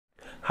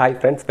Hi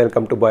friends,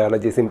 welcome to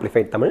Biology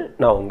Simplified Tamil.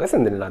 நான் உங்க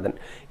செந்தில்நாதன்.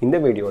 இந்த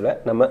வீடியோல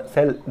நம்ம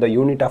செல் the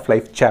unit of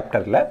life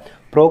chapterல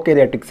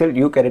prokaryotic cell,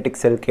 eukaryotic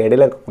cell க்கு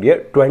இடையில இருக்கக்கூடிய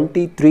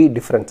 23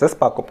 differences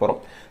பார்க்க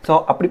போறோம். So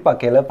அப்படி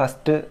பார்க்கல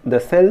first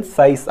the cell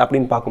size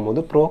அப்படினு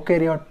பாக்கும்போது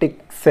prokaryotic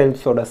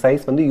cells ஓட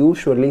size வந்து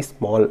usually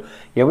small.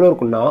 எவ்வளவு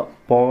இருக்கும்னா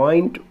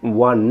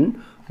 0.1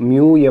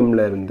 μm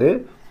ல இருந்து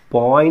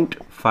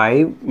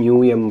 0.5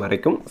 μm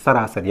வரைக்கும்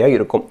சராசரியா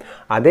இருக்கும்.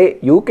 அதே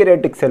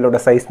eukaryotic cell ஓட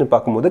சைஸ்னு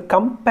பாக்கும்போது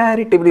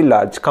comparatively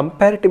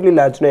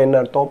large னா என்ன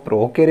அர்த்தம்?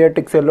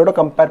 prokaryotic cell ஓட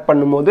கம்பேர்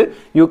பண்ணும்போது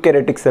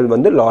eukaryotic cell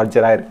வந்து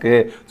லார்ஜரா இருக்கு.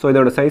 சோ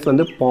இதோட சைஸ்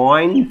வந்து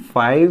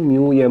 0.5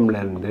 μm ல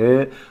இருந்து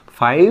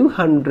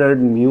 500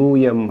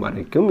 μm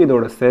வரைக்கும்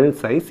இதோட செல்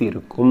சைஸ்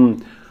இருக்கும்.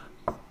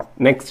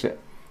 நெக்ஸ்ட்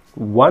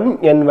one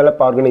envelope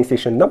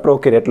organization தான்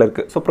prokaryoteல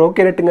இருக்கு. So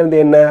prokaryoteங்கிறது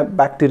என்ன?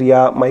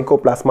 பாக்டீரியா,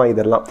 மைக்கோபிளாஸ்மா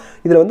இதெல்லாம்.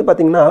 இதுல வந்து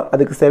பாத்தீங்கன்னா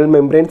அதுக்கு செல்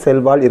மெம்பரேன்,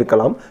 செல் வால்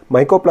இருக்கலாம்.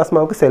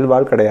 மைக்கோபிளாஸ்மாவுக்கு செல்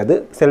வால் கிடையாது.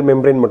 செல்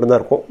மெம்பரேன் மட்டும்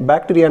தான் இருக்கும்.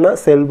 பாக்டீரியானா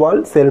செல்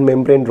வால், செல்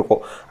மெம்பரேன்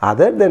இருக்கும்.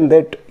 Other than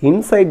that,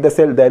 inside the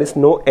cell there is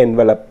no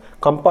envelope.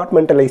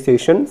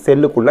 compartmentalization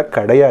செல்லுக்குள்ள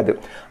கிடையாது.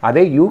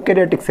 அதே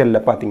eukaryotic செல்ல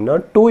பாத்தீங்கன்னா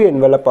two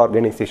envelope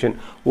organization.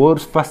 ஒரு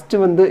ஃபர்ஸ்ட்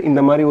வந்து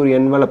இந்த மாதிரி ஒரு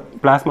envelope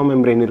plasma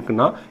membrane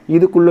இருக்குன்னா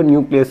இதுக்குள்ள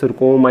நியூக்ளியஸ்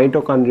இருக்கும்,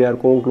 மைட்டோகாண்ட்ரியா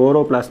இருக்கும்,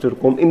 குளோரோபிளாஸ்ட்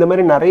இருக்கும். இந்த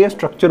மாதிரி நிறைய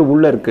ஸ்ட்ரக்சர்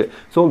உள்ள இருக்கு.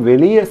 சோ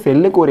வெளிய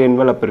செல்லுக்கு ஒரு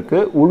envelope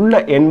இருக்கு,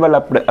 உள்ள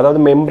enveloped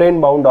அதாவது membrane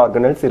bound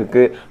organelles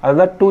இருக்கு.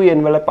 அதுதான் two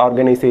envelope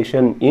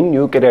organization in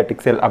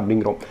eukaryotic cell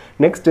அப்படிங்கிறோம்.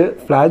 நெக்ஸ்ட்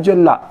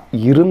flagella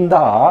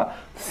இருந்தா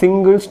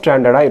சிங்கிள்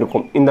ஸ்டாண்டர்டா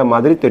இருக்கும். இந்த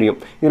மாதிரி தெரியும்.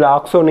 இதுல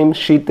ஆக்சோனிம்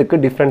ஷீத்துக்கு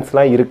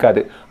டிஃபரன்ஸ்லாம்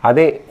இருக்காது.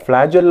 அதே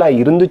ஃபிளாஜெல்லா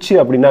இருந்துச்சு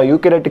அப்படின்னா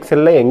eukaryotic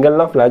செல்ல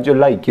எங்கெல்லாம்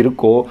ஃபிளாஜெல்லா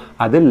இருக்கோ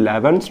அது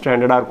 11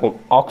 ஸ்டாண்டர்டா இருக்கும்.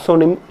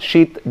 ஆக்சோனிம்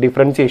ஷீத்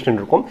டிஃபரன்சியேஷன்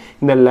இருக்கும்.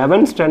 இந்த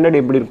 11 ஸ்டாண்டர்ட்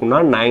எப்படி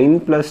இருக்கும்னா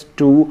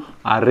 9+2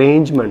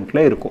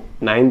 அரேஞ்ச்மெண்ட்ல இருக்கும்.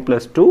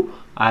 9+2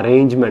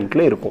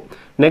 அரேஞ்ச்மெண்ட்ல இருக்கும்.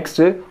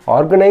 Next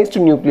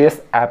organised nucleus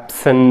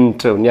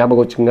absent.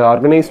 ஞாபகம் வச்சுங்க,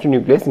 ஆர்கனைஸ்டு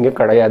நியூக்ளியஸ் இங்க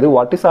கிடையாது.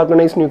 வாட் இஸ்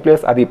ஆர்கனைஸ்டு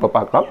நியூக்ளியஸ் அது இப்ப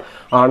பார்க்கலாம்.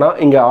 ஆனா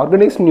இங்க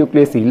ஆர்கனைஸ்டு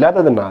நியூக்ளியஸ்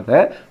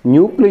இல்லாததுனால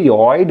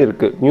நியூக்ளியாய்டு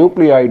இருக்கு.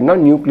 நியூக்ளியாய்டுனா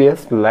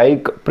nucleus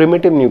like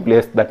primitive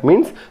nucleus. That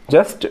means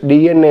just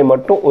DNA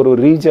மட்டும் ஒரு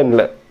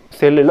ரீஜன்ல,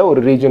 செல்லுல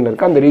ஒரு ரீஜன்ல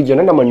இருக்கு. அந்த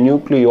ரீஜனை நம்ம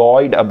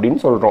நியூக்ளியாய்டு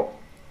அப்படின்னு சொல்றோம்.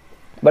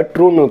 பட்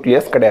ட்ரூ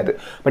நியூக்ளியஸ் கிடையாது.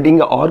 பட்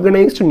இங்க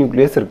ஆர்கனைஸ்டு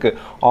நியூக்ளியஸ் இருக்கு.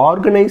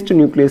 ஆர்கனைஸ்டு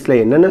நியூக்ளியஸ்ல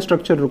என்னென்ன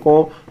ஸ்ட்ரக்சர்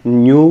இருக்கும்?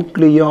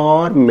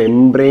 நியூக்ளியார்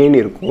மெம்பரேன்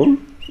இருக்கும்,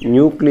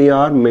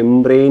 நியூக்ளியார்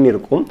மெம்பரேன்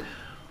இருக்கும்,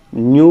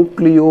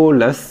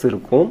 நியூக்ளியோலஸ்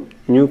இருக்கும்,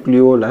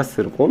 நியூக்ளியோலஸ்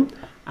இருக்கும்,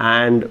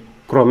 அண்ட்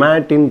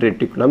குரோமாட்டின்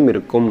ரெட்டிகுலம்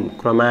இருக்கும்.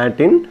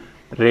 குரோமாட்டின்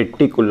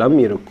ரெட்டிகுலம்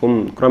இருக்கும்.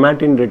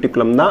 குரோமாட்டின்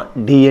ரெட்டிகுலம் தான்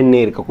டிஎன்ஏ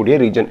இருக்கக்கூடிய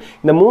ரீஜன்.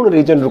 இந்த மூணு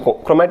ரீஜன் இருக்கும்.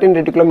 குரோமாட்டின்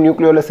ரெட்டிகுலம்,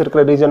 நியூக்ளியோலஸ்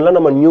இருக்கிற ரீஜன்ல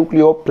நம்ம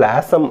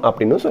நியூக்ளியோபிளாசம்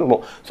அப்படின்னு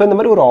சொல்லுவோம். ஸோ இந்த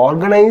மாதிரி ஒரு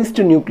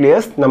ஆர்கனைஸ்டு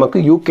நியூக்ளியஸ்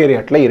நமக்கு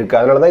யூகேரியாட்ல இருக்கு.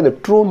 அதனால தான் இது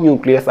ட்ரூ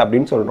நியூக்ளியஸ்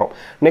அப்படின்னு சொல்றோம்.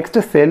 நெக்ஸ்ட்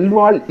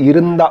செல்வால்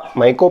இருந்தா,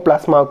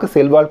 மைக்கோபிளாஸ்மாவுக்கு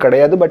செல்வால்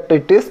கிடையாது, but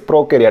it is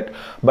prokaryote.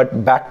 But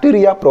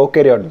bacteria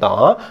prokaryote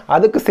தான்,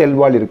 அதுக்கு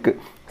செல்வால் இருக்கு.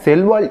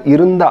 செல்வால்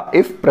இருந்தா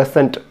இஃப்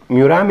பிரசன்ட்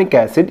மியூராமிக்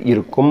ஆசிட்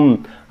இருக்கும்.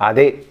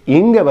 அதே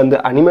இங்க வந்து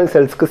அனிமல்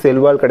செல்ஸ்க்கு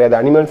செல்வால் கிடையாது.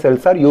 Animal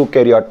cells R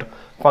eukaryote.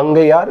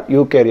 Fungi R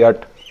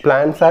eukaryote.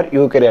 plants are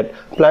eukaryote.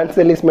 Plant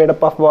cell is made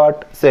up of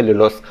what?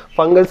 Cellulose.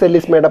 Fungal cell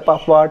is made up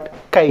of what?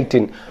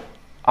 Chitin.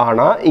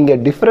 ஆனா இங்க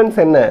difference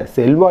என்ன?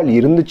 Cell wall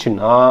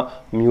இருந்துச்சுன்னா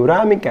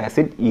மியூராமிக்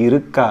acid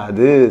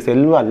இருக்காது.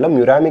 செல்வால்ல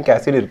மியூராமிக்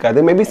acid இருக்காது.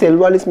 Maybe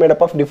cell wall is made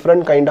up of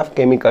different kind of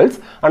chemicals.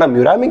 ஆனா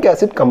மியூராமிக்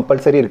acid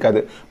compulsory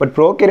இருக்காது. But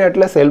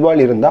ப்ரோகேரியாட்ல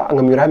cell wall இருந்தா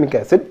அங்க மியூராமிக்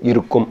ஆசிட்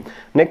இருக்கும்.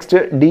 Next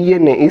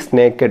DNA is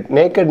naked.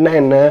 நேக்கட்னா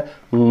என்ன?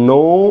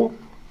 No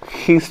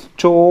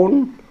histone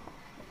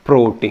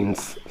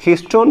proteins.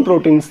 Histone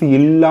proteins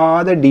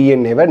இல்லாத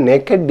டிஎன்ஏவை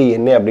நேக்கட்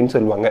டிஎன்ஏ அப்படின்னு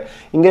சொல்லுவாங்க.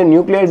 இங்கே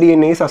nuclear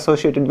DNA is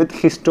associated with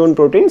histone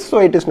proteins, so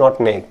it is not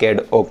naked.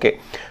 Okay.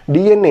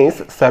 DNA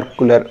is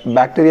circular.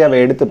 பாக்டீரியாவை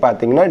எடுத்து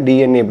பார்த்தீங்கன்னா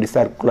டிஎன்ஏ இப்படி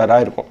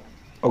சர்க்குலராக இருக்கும்.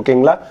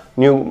 ஓகேங்களா?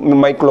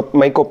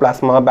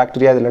 மைக்கோபிளாஸ்மா,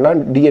 பாக்டீரியா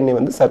இதெல்லாம் டிஎன்ஏ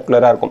வந்து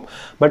சர்க்குலராக இருக்கும்.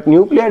 பட்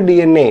நியூக்ளியர்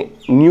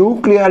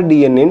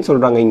டிஎன்ஏன்னு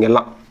சொல்கிறாங்க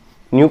இங்கெல்லாம்.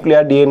 Nuclear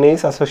DNA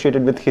is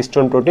associated with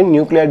histone protein.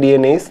 Nuclear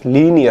DNA is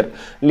linear.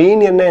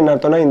 Linear na enna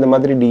arthona indha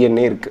madri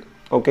DNA irukku.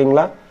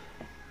 ஓகேங்களா?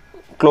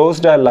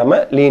 க்ளோஸ்டா இல்லாம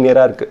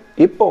லீனியரா இருக்கு.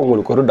 இப்போ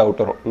உங்களுக்கு ஒரு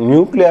டவுட் வரும்.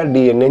 நியூக்ளியர்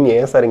டிஎன்ஏ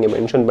ஏன் சார் இங்க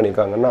மென்ஷன்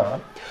பண்ணிருக்காங்கன்னா,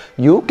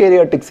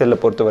 யூகேரியோட்டிக் செல்லை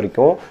பொறுத்த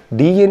வரைக்கும்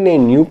டிஎன்ஏ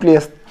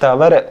நியூக்ளியஸ்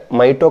தவிர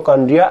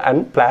மைட்டோகாண்ட்ரியா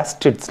அண்ட்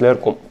பிளாஸ்டிட்ஸ்ல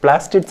இருக்கும்.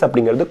 பிளாஸ்டிட்ஸ்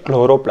அப்படிங்கிறது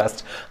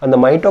குளோரோபிளாஸ்ட். அந்த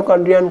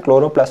மைட்டோகாண்ட்ரியா அண்ட்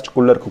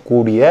குளோரோபிளாஸ்டுக்குள்ள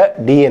இருக்கக்கூடிய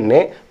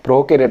டிஎன்ஏ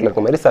ப்ரோகேரியோட்ல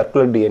இருக்க மாதிரி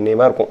சர்க்குலர்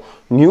டிஎன்ஏவா இருக்கும்.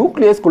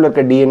 நியூக்ளியஸ்குள்ள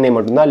இருக்க டிஎன்ஏ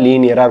மட்டும்தான்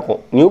லீனியரா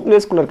இருக்கும்.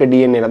 நியூக்ளியஸ்குள்ள இருக்க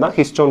டிஎன்ஏல தான்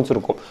ஹிஸ்டோன்ஸ்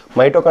இருக்கும்.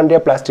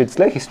 மைட்டோகாண்ட்ரியா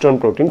பிளாஸ்டிட்ஸ்ல ஹிஸ்டோன்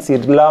ப்ரோட்டீன்ஸ்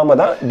இல்லாம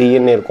தான்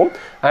டிஎன்ஏ இருக்கும்.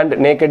 And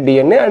naked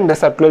DNA and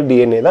circular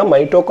DNA தான்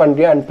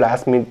மைட்டோகாண்ட்ரியா அண்ட்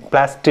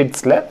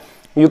பிளாஸ்டிட்ஸ்ல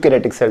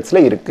eukaryotic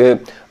cellsல இருக்கு.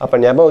 அப்ப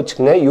ஞாபகம்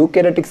வச்சுக்கங்க,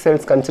 eukaryotic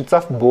cells consists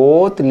of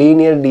both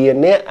linear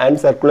DNA and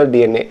circular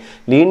DNA.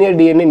 linear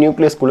DNA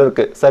nucleus குள்ள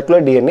இருக்கு, circular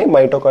DNA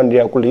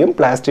mitochondria குள்ளேயும்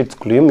plastids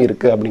குள்ளேயும்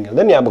இருக்கு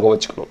அப்படிங்கறத ஞாபகம்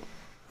வச்சுக்கணும்.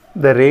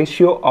 The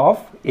ratio of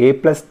A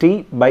plus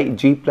T by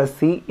G plus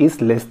C is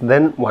less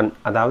than 1.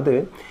 அதாவது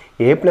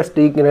A plus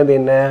Tங்கிறது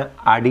என்ன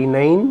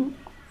adenine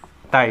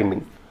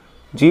thymine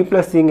G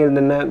plus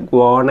Cங்கிறது என்ன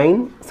guanine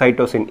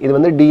cytosine இது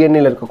வந்து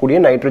DNA ல இருக்கக்கூடிய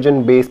nitrogen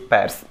base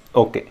pairs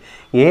okay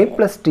A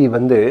plus T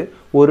வந்து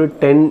ஒரு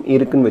 10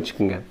 இருக்குன்னு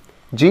வெச்சுக்கங்க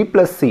G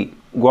plus C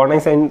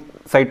guanine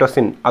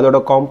cytosine அதோட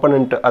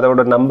காம்போனன்ட்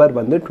அதோட நம்பர்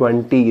வந்து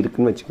 20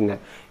 இருக்குன்னு வெச்சுக்கங்க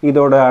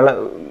இதோட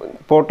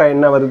போட்டா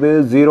என்ன வருது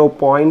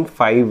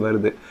 0.5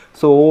 வருது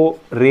so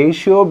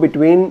ratio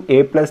between A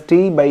plus T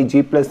by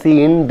G plus C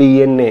in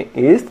DNA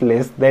is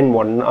less than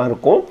 1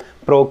 இருக்கும்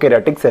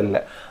prokaryotic cell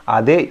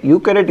அதே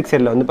eukaryotic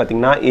cell வந்து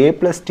பாத்தீங்கன்னா A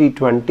plus T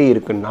 20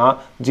 இருக்குன்னா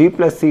G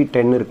plus C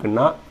 10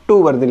 இருக்குன்னா 2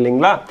 வருது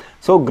இல்லீங்களா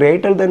so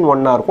greater than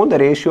 1 இருக்கும் the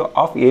ratio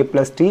of A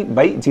plus T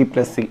by G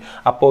plus C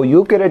அப்போ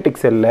eukaryotic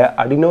cell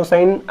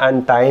adenosine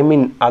and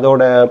thymine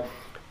அதோட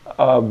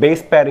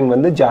base pairing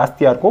வந்து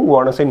ஜாஸ்தியா இருக்கும்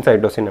guanosine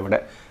cytosine விட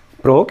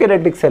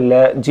prokaryotic cell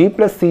G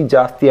plus C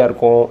ஜாஸ்தியா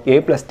இருக்கும் A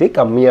plus T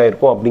கம்மியா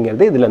இருக்கும்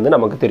அப்படிங்கிறது இதுல இருந்து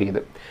நமக்கு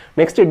தெரியுது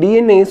next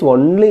DNA is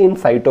only in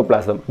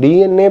cytoplasm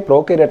DNA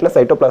prokaryote ல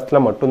cytoplasm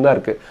ல மட்டும் தான்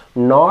இருக்கு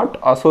not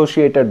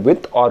associated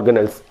with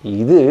organelles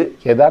இது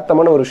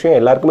யதார்த்தமான ஒரு விஷயம்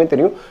எல்லாருக்குமே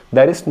தெரியும்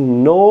there is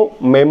no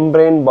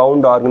membrane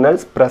bound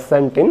organelles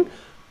present in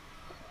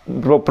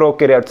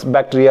prokaryotes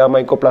bacteria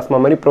mycoplasma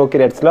மாதிரி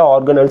prokaryotes ல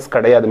organelles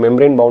கிடையாது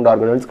membrane bound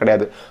organelles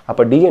கிடையாது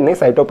அப்ப DNA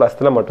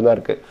cytoplasm ல மட்டும் தான்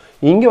இருக்கு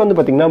இங்க வந்து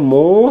பாத்தீங்கன்னா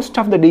most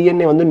of the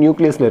DNA வந்து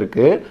nucleus ல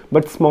இருக்கு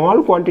but small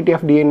quantity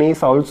of DNA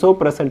is also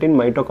present in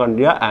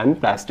mitochondria and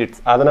plastids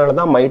அதனால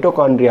தான்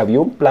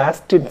mitochondriaவையும்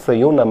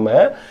plastidsஐயும்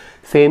நம்ம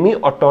semi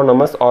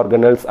autonomous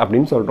organelles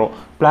அப்படினு சொல்றோம்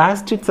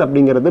plastids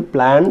அப்படிங்கிறது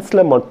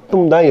plants-ல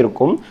மட்டும் தான்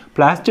இருக்கும்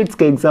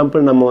plastids-க்கு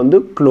எக்ஸாம்பிள் நம்ம வந்து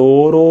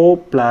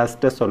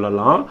chloroplast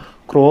சொல்லலாம்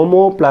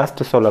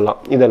chromoplast சொல்லலாம்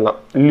இதெல்லாம்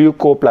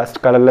leucoplast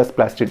colorless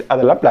plastid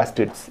அதெல்லாம்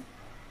plastids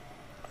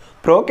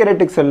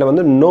prokaryotic cell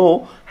வந்து no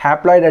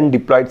haploid and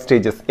diploid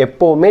stages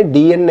எப்பவுமே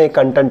DNA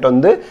content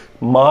வந்து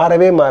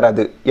மாறவே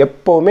மாறாது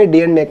எப்பவுமே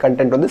DNA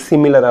content வந்து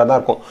சிமிலரா தான்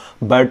இருக்கும்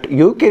பட்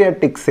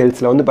eukaryotic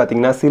cellsல வந்து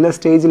பாத்தீங்கன்னா சில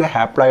ஸ்டேஜ்ல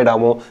haploid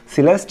ஆவும்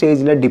சில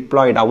ஸ்டேஜ்ல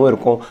diploid ஆவும்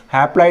இருக்கும்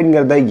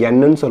haploidங்கறத n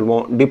ன்னு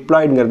சொல்வோம்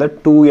diploidங்கறத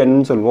 2n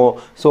ன்னு சொல்வோம்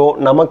சோ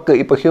நமக்கு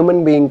இப்போ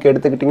ஹியூமன் பீயிங்க்கு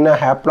எடுத்துக்கிட்டீங்கன்னா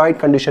haploid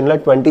கண்டிஷன்ல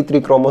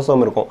 23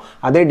 குரோமோசோம் இருக்கும்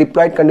அதே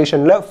diploid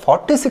கண்டிஷன்ல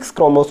 46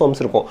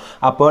 குரோமோசோம்ஸ் இருக்கும்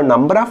அப்போ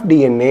நம்பர் ஆஃப்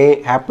DNA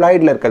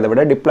haploidல இருக்கறத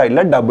விட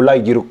diploidல டபுளா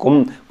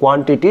இருக்கும்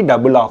quantity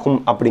double ஆகும்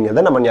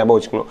அப்படிங்கறத நம்ம ஞாபகம்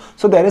வச்சுக்கணும்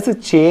so there is a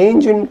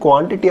change in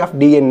quantity of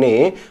DNA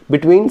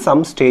between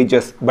some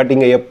stages but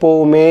இங்க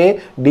எப்பவுமே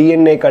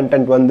DNA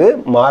content வந்து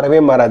மாறவே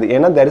மாறாது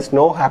ஏனா there is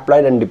no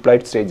haploid and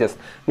diploid stages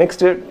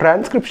next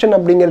transcription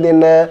அப்படிங்கிறது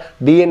என்ன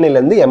DNA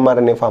ல இருந்து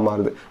mRNA ஃபார்ம்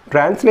ஆகுது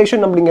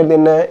translation அப்படிங்கிறது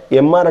என்ன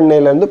mRNA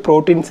ல இருந்து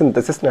protein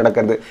synthesis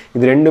நடக்குது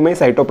இது ரெண்டுமே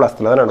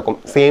சைட்டோபிளாஸ்ம்ல தான் நடக்கும்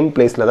சேம்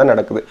பிளேஸ்ல தான்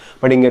நடக்குது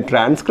பட் இங்க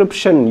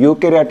transcription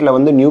eukaryoteல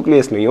வந்து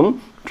நியூக்ளியஸ்லயும்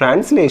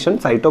translation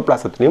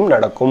cytoplasmத்திலும்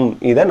நடக்கும்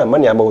இத நம்ம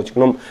ஞாபகம்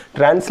வச்சுக்கணும்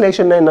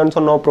translation என்னன்னு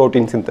சொன்னோம்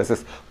protein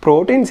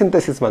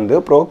synthesis வந்து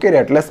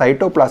prokaryoteல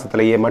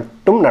cytoplasmத்திலேயே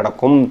மட்டும்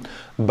நடக்கும்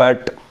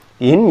but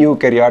in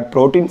eukaryote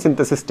protein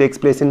synthesis takes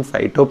place in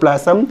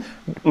cytoplasm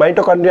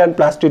mitochondria and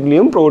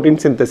plastidலயும் protein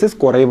synthesis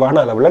குறைவான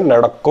அளவுல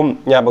நடக்கும்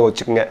ஞாபகம்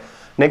வச்சுக்கங்க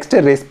next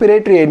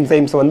respiratory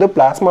enzymes வந்து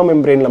plasma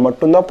membrane ல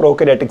மட்டும் தான்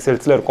prokaryotic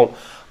cells ல இருக்கும்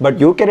but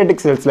eukaryotic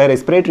cells ல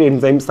respiratory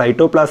enzymes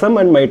cytoplasm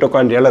and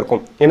mitochondria ல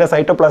இருக்கும் ஏனா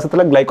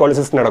cytoplasmத்துல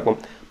glycolysis நடக்கும்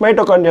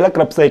mitochondria ல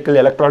Krebs cycle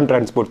electron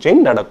transport chain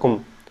நடக்கும்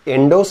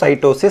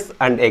endocytosis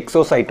and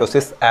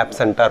exocytosis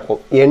absent இருக்கும்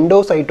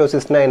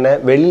endocytosisனா என்ன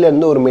வெளியில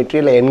இருந்து ஒரு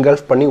மெட்டீரியலை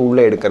engulf பண்ணி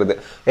உள்ள எடுக்கிறது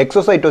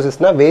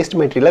exocytosisனா waste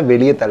மெட்டீரியலை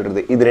வெளியே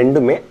தள்ளுறது இது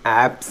ரெண்டுமே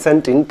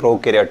absent in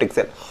prokaryotic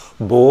cell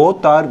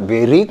both are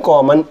very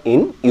common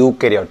in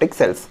eukaryotic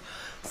cells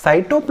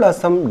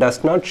cytoplasm does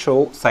not show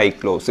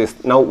cyclosis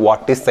now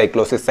what is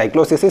cyclosis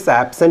cyclosis is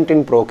absent in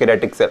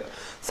prokaryotic cell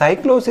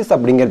cyclosis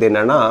அப்படிங்கிறது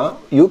என்னன்னா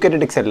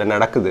eukaryotic cell ல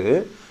நடக்குது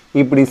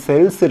இப்படி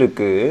செல்ஸ்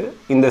இருக்கு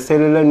இந்த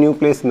செல்லுல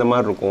நியூக்ளியஸ் இந்த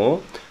மாதிரி இருக்கும்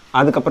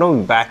அதுக்கு அப்புறம்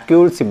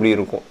vacuoles இப்படி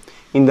இருக்கும்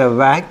இந்த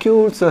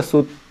vacuoles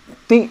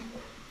சுத்தி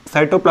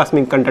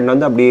cytoplasmic content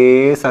வந்து அப்படியே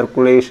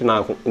சர்க்குலேஷன்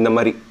ஆகும் இந்த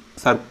மாதிரி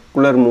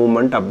circular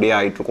movement அப்படியே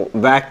ஆயிட்டு இருக்கும்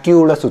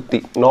vacuole சுத்தி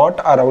not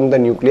around the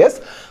nucleus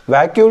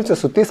vacuoles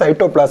சுத்தி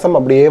cytoplasm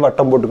அப்படியே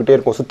வட்டம் போட்டுக்கிட்டே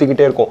இருக்கும்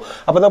சுத்திக்கிட்டே இருக்கும்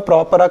அப்பதான்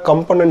ப்ராப்பரா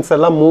கம்போனன்ட்ஸ்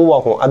எல்லாம் மூவ்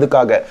ஆகும்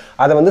அதுக்காக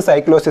அத வந்து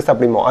cyclosis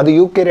அப்படிமோ அது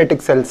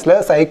eukaryotic cellsல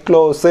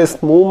cyclosis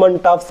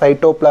movement of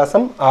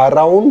cytoplasm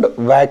around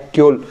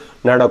vacuole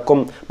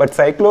நடக்கும் but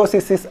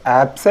cyclosis is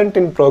absent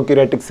in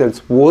prokaryotic cells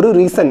ஒரு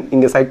ரீசன்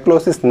இங்க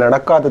cyclosis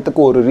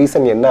நடக்காததுக்கு ஒரு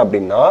ரீசன் என்ன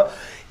அப்படினா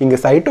இங்க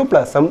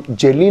cytoplasm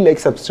jelly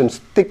like substance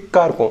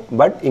thick-ஆ இருக்கும்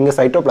பட் இங்க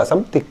cytoplasm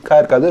thick-ஆ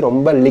இருக்காது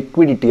ரொம்ப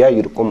liquidity-ஆ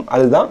இருக்கும்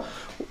அதுதான்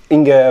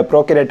இங்க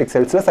prokaryotic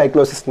cellsல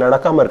cyclosis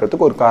நடக்காம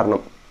இருக்கிறதுக்கு ஒரு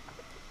காரணம்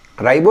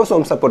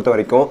ribosomes பொறுத்த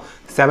வரைக்கும்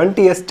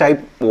 70s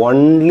type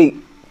only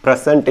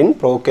present in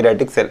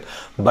prokaryotic cell.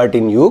 But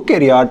in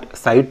eukaryote,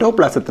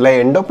 cytoplasm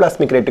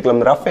endoplasmic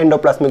reticulum, rough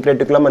endoplasmic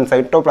reticulum and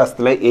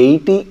cytoplasm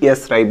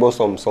 80S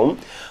ribosomes,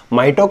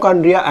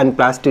 mitochondria and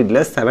plastid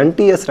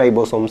 70S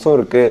ribosomes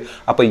இருக்கு.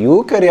 அப்ப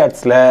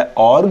eukaryotes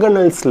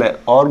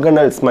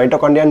organelles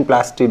mitochondria and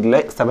plastid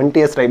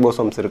 70S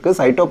ribosomes இருக்கு.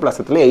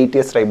 cytoplasm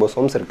 80S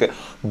ribosomes இருக்கு.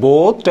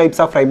 Both types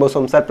of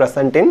ribosomes are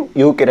present in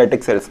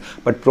eukaryotic cells.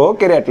 But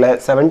prokaryote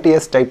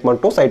 70S type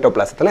மட்டும்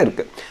cytoplasm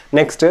இருக்கு.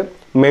 Next,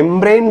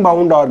 membrane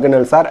bound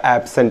organelles are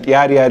absent.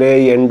 யார்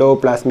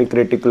endoplasmic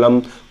reticulum,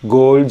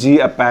 Golgi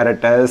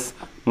apparatus,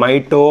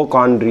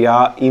 mitochondria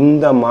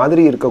இந்த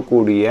மாதிரி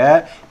இருக்கக்கூடிய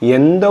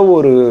எந்த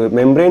ஒரு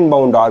மெம்பரேன்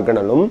பவுண்ட்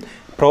ஆர்கனலும்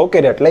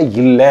ப்ரோகேரியாட்ல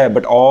இல்ல.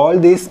 But all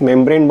these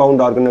membrane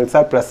bound organelles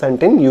R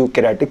present in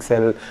eukaryotic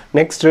sell.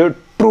 Next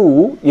true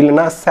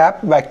இல்லைன்னா சாப்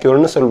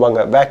வேக்யூல்னு சொல்லுவாங்க.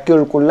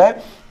 வேக்யூல்குள்ள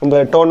இந்த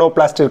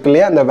டோனோபிளாஸ்ட் இருக்கு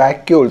இல்லையா, அந்த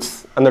வேக்யூல்ஸ்,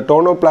 அந்த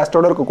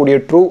டோனோபிளாஸ்டோட இருக்கக்கூடிய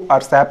ட்ரூ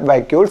ஆர் சாப்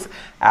வேக்யூல்ஸ்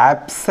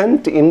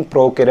ஆப்சென்ட் இன்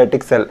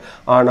ப்ரோகேரியாட்டிக் செல்.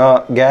 ஆனால்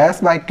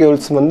கேஸ்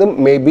வேக்யூல்ஸ் வந்து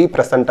மேபி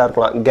ப்ரெசண்ட்டாக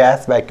இருக்கலாம்.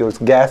 கேஸ் வேக்யூல்ஸ்,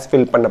 கேஸ்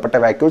ஃபில் பண்ணப்பட்ட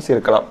வேக்யூல்ஸ்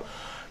இருக்கலாம்.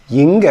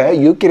 இங்க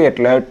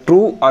யூகேரியோட்ல ட்ரூ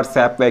ஆர்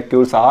சாப்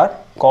vacuoles R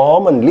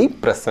commonly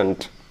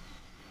present.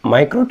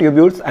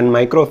 மைக்ரோடியூபியூல்ஸ் and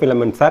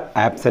மைக்ரோஃபிலமெண்ட்ஸ் R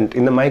absent.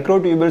 இந்த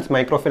மைக்ரோடியூபியூல்ஸ்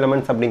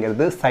மைக்ரோஃபிலமெண்ட்ஸ்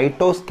அப்படிங்கிறது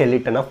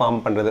சைட்டோஸ்கெலிட்டனை ஃபார்ம்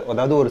பண்ணுறது.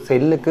 அதாவது ஒரு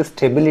செல்லுக்கு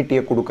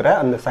ஸ்டெபிலிட்டியை கொடுக்குற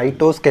அந்த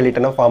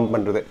சைட்டோஸ்கெலிட்டனை ஃபார்ம்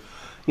பண்ணுறது.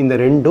 இந்த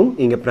ரெண்டும்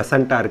இங்கே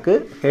ப்ரெசண்ட்டாக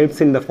இருக்குது.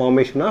 Helps in the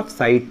formation of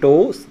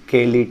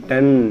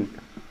சைட்டோஸ்கெலிட்டன்.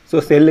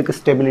 So செல்லுக்கு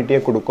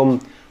ஸ்டெபிலிட்டியை கொடுக்கும்.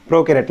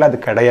 ப்ரோகேரியோட்ல அது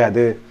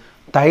கிடையாது.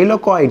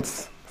 தைலோகாய்ட்ஸ்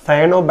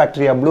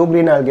சயனோபாக்டீரியா ப்ளூ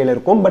கிரீன் ஆல்கேல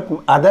இருக்கும். பட்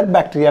அதர்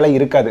பாக்டீரியால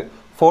இருக்காது.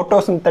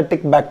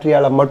 ஃபோட்டோசிந்தட்டிக்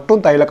பாக்டீரியால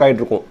மட்டும் தைலகாய்டு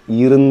இருக்கும்.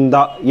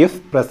 இருந்தா if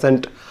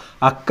present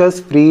occurs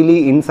freely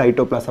in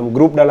cytoplasm.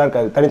 குரூப்டாலாம்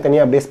இருக்காது,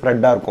 தனித்தனியாக அப்படியே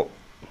ஸ்ப்ரெட்டாக இருக்கும்.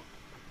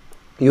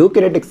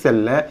 யூகேரியோட்டிக்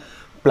செல்லில்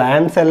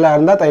பிளான்ட் செல்லாக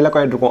இருந்தால்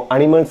தைலகாய்டு இருக்கும்.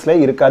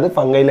 அனிமல்ஸில் இருக்காது,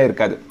 ஃபங்கையில்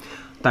இருக்காது.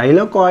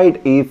 தைலகாய்டு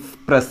இஃப்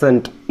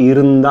பிரசன்ட்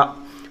இருந்தால்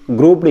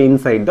grouped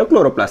inside the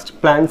chloroplast.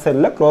 Plant cell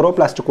la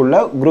chloroplast குள்ள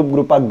group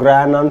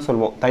கிரானான்னு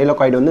சொல்லுவோம்.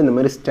 தைலகாய்டு வந்து இந்த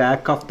மாதிரி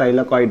stack of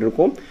தைலகாய்டு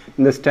இருக்கும்.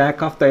 இந்த stack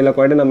of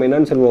தைலகாய்டு நம்ம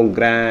என்னன்னு சொல்லுவோம்?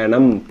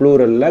 கிரானம்,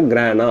 ப்ளூரல்ல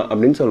கிரானா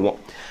அப்படின்னு சொல்லுவோம்.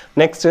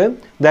 Next,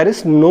 there is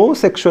no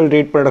sexual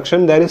reproduction,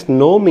 there is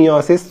no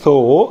meiosis, so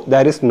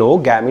there is no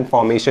gamete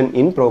formation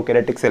in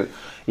prokaryotic cell.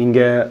 இங்க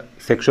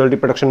sexual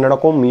reproduction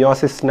நடக்கும்,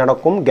 meiosis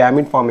நடக்கும்,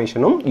 gamete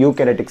formationum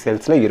eukaryotic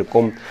cellsல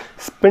இருக்கும்.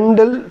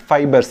 Spindle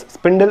fibers,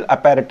 spindle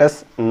apparatus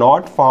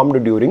not formed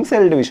during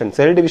cell division.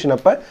 Cell division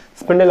அப்ப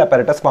spindle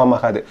apparatus form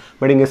ஆகாது.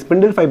 But இங்க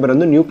spindle fiber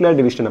வந்து nuclear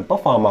division அப்ப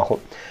form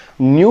ஆகும்.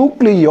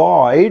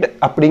 Nucleoid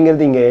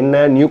அப்படிங்கிறது இங்க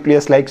என்ன?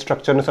 nucleus like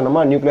structureனு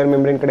சொன்னோமா, nuclear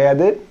membrane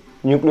கிடையாது,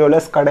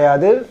 நியூக்ளியோலஸ்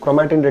கிடையாது,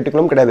 குரோமாட்டின்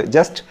ரெட்டிகுலம் கிடையாது.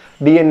 ஜஸ்ட்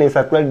டிஎன்ஏ,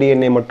 சர்க்குலர்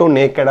டிஎன்ஏ மட்டும்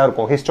நேக்கடாக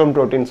இருக்கும். ஹிஸ்டோன்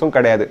ப்ரோட்டீன்ஸும்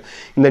கிடையாது.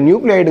 இந்த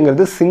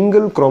நியூக்ளியாய்டுங்கிறது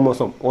சிங்கிள்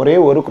குரோமோசோம், ஒரே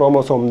ஒரு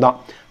குரோமோசோம் தான்.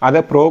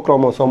 அதை ப்ரோ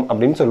குரோமோசோம்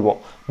அப்படின்னு சொல்லுவோம்.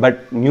 But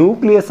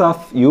nucleus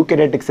of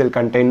eukaryotic sell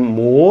contain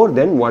more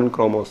then one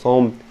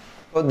chromosome.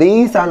 So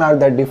these all are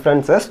the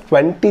differences,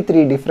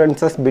 23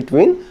 differences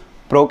between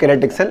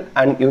prokaryotic cell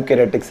and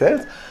eukaryotic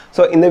cells.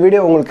 So இந்த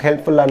வீடியோ உங்களுக்கு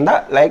ஹெல்ப்ஃபுல்லாக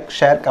இருந்தால் லைக்,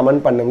 ஷேர்,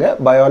 கமெண்ட் பண்ணுங்கள்.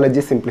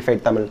 Biology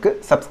simplified தமிழுக்கு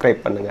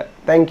subscribe பண்ணுங்கள்.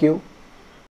 Thank you.